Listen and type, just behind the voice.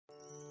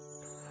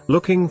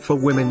Looking for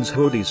women's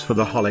hoodies for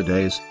the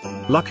holidays?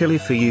 Luckily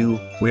for you,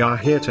 we are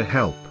here to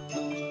help.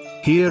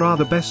 Here are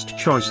the best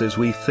choices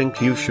we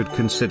think you should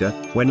consider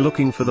when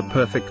looking for the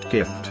perfect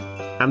gift.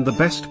 And the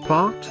best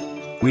part?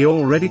 We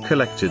already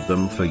collected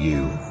them for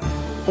you.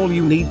 All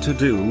you need to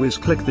do is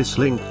click this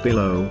link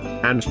below,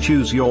 and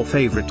choose your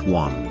favorite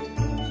one.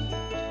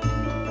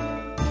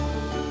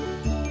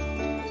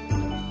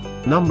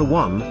 Number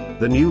 1,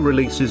 the new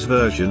releases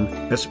version,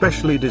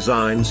 especially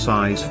designed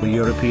size for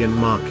European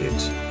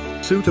market.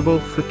 Suitable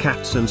for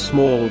cats and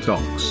small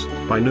dogs,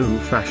 by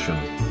NeuFashion.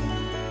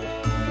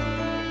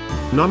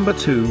 Number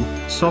 2,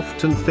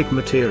 soft and thick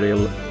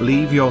material,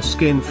 leave your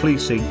skin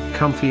fleecy,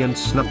 comfy and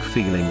snug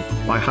feeling,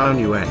 by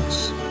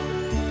Hownew-X.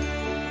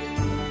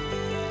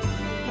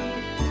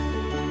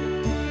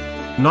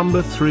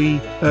 Number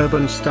 3,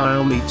 urban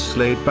style meets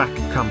laid back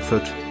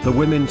comfort, the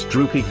women's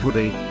droopy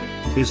hoodie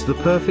is the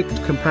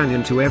perfect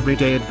companion to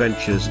everyday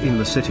adventures in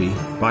the city,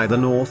 by the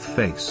North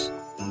Face.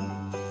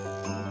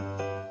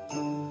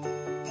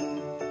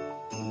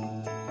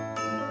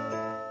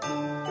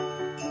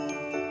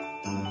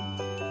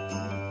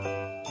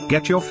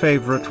 Get your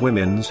favorite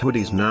women's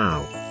hoodies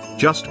now.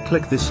 Just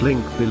click this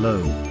link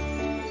below.